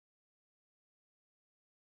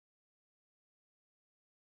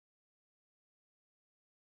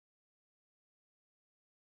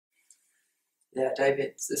Yeah,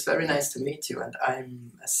 David, it's very nice to meet you, and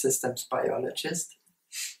I'm a systems biologist.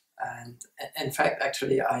 And in fact,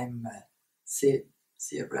 actually, I'm a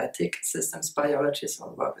theoretic systems biologist, so I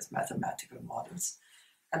work with mathematical models.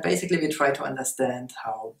 And basically, we try to understand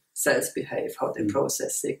how cells behave, how they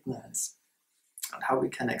process signals, and how we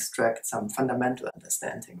can extract some fundamental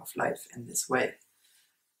understanding of life in this way.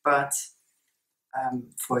 But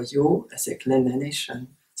for you as a clinician,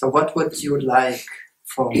 so what would you like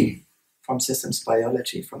from systems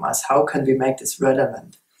biology, from us? How can we make this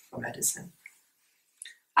relevant for medicine?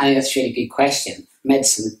 I think that's a really good question.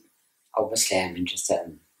 Medicine, obviously, I'm interested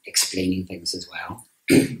in explaining things as well.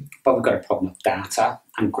 But we've got a problem with data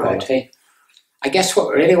and quality. Right. I guess what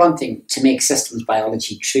we're really wanting to make systems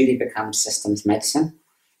biology truly become systems medicine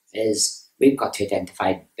is we've got to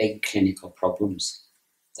identify big clinical problems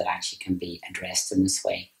that actually can be addressed in this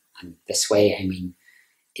way. And this way, I mean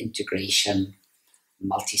integration,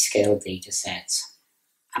 multi-scale data sets,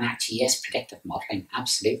 and actually, yes, predictive modelling,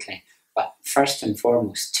 absolutely. But first and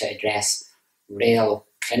foremost, to address real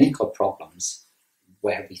clinical problems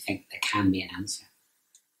where we think there can be an answer.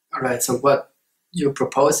 All right, so what you're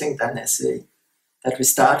proposing then is that we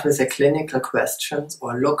start with the clinical questions,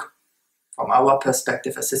 or look from our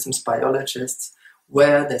perspective as systems biologists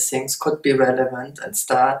where the things could be relevant, and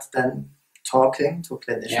start then talking to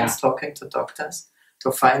clinicians, talking to doctors,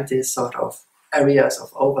 to find these sort of areas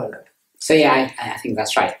of overlap. So yeah, I think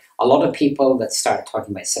that's right. A lot of people that started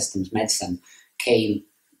talking about systems medicine came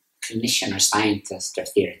clinician or scientist or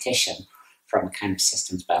theoretician from a kind of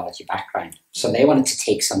systems biology background. So they wanted to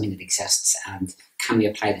take something that exists and can we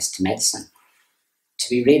apply this to medicine? To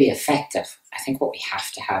be really effective, I think what we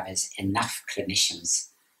have to have is enough clinicians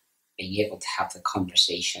being able to have the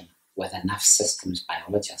conversation with enough systems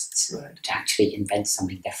biologists to actually invent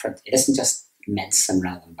something different. It isn't just medicine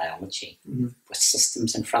rather than biology with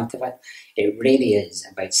systems in front of it. It really is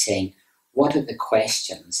about saying, what are the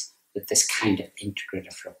questions that this kind of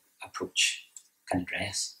integrative approach can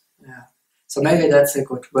address? Yeah. So maybe that's a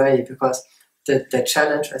good way, because the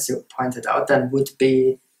challenge, as you pointed out, then would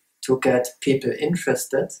be to get people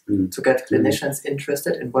interested, to get clinicians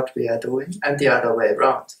interested in what we are doing, and the other way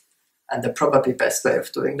around. And the probably best way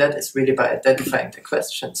of doing that is really by identifying the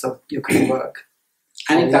question so you can work.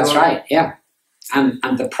 I think that's right, yeah. And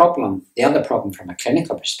the other problem from a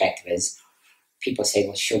clinical perspective is people say,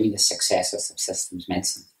 well, show me the successes of systems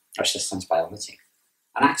medicine or systems biology.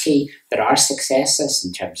 And actually, there are successes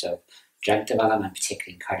in terms of drug development,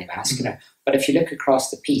 particularly in cardiovascular. But if you look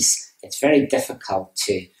across the piece, it's very difficult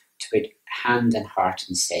to put hand in heart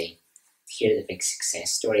and say, here are the big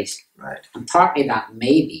success stories. Right. And partly that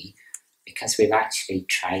may be because we've actually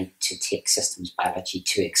tried to take systems biology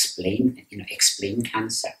to explain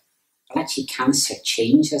cancer. But actually cancer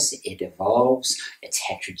changes, it evolves, it's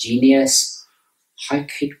heterogeneous. Why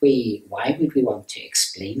would we want to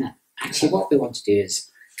explain it? Actually, what we want to do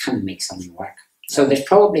is, can we make something work? So there's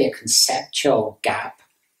probably a conceptual gap,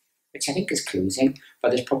 which I think is closing, but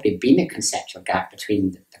there's probably been a conceptual gap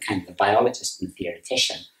between the kind of the biologist and the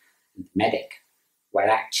theoretician and the medic, where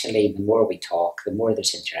actually the more we talk, the more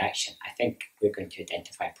there's interaction. I think we're going to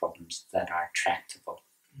identify problems that are tractable.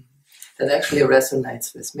 That actually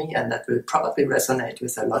resonates with me, and that will probably resonate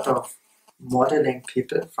with a lot of modeling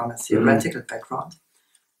people from a theoretical background.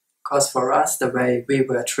 Because for us, the way we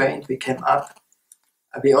were trained, we came up,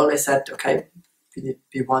 we always said, okay,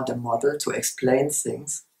 we want a model to explain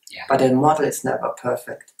things, but a model is never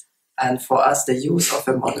perfect. And for us, the use of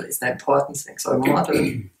a model is the important thing. So a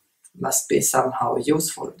model must be somehow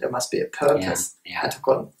useful. There must be a purpose. And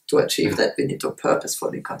to achieve that, we need to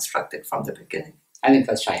purposefully construct it from the beginning. I think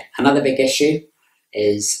that's right. Another big issue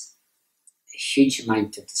is a huge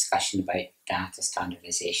amount of discussion about data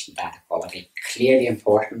standardization, data quality. Clearly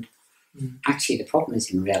important. Actually, the problem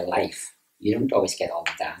is in real life, you don't always get all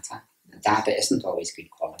the data. The data isn't always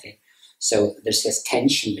good quality. So there's this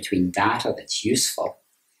tension between data that's useful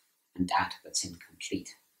and data that's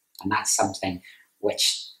incomplete. And that's something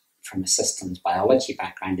which, from a systems biology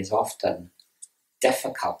background, is often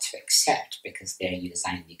difficult to accept, because there you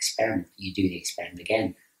design the experiment, you do the experiment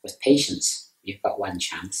again. With patients, you've got one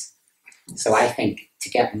chance. So I think to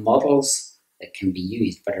get models that can be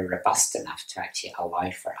used but are robust enough to actually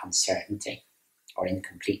allow for uncertainty or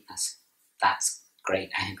incompleteness, that's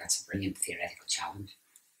great. I think that's a brilliant theoretical challenge.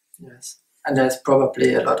 Yes, and there's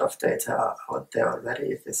probably a lot of data out there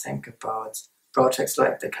already if you think about projects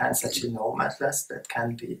like the Cancer Genome Atlas that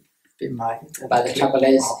can be mined. But the trouble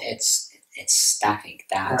is, it's static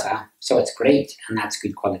data, so it's great, and that's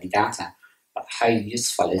good quality data. But how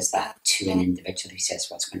useful is that to an individual who says,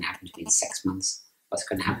 what's going to happen to me in 6 months? What's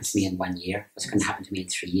going to happen to me in 1 year? What's going to happen to me in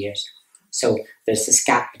 3 years? So there's this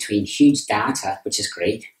gap between huge data, which is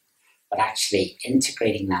great, but actually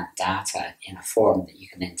integrating that data in a form that you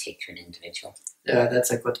can then take to an individual. Yeah,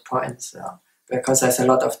 that's a good point. So, because there's a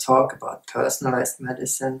lot of talk about personalized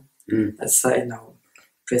medicine, let's say,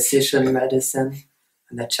 precision medicine,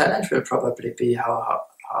 and the challenge will probably be how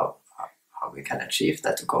we can achieve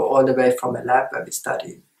that, to go all the way from a lab where we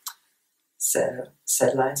study cell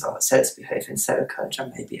lines or cells behave in cell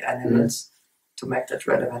culture, maybe animals, to make that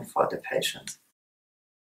relevant for the patient.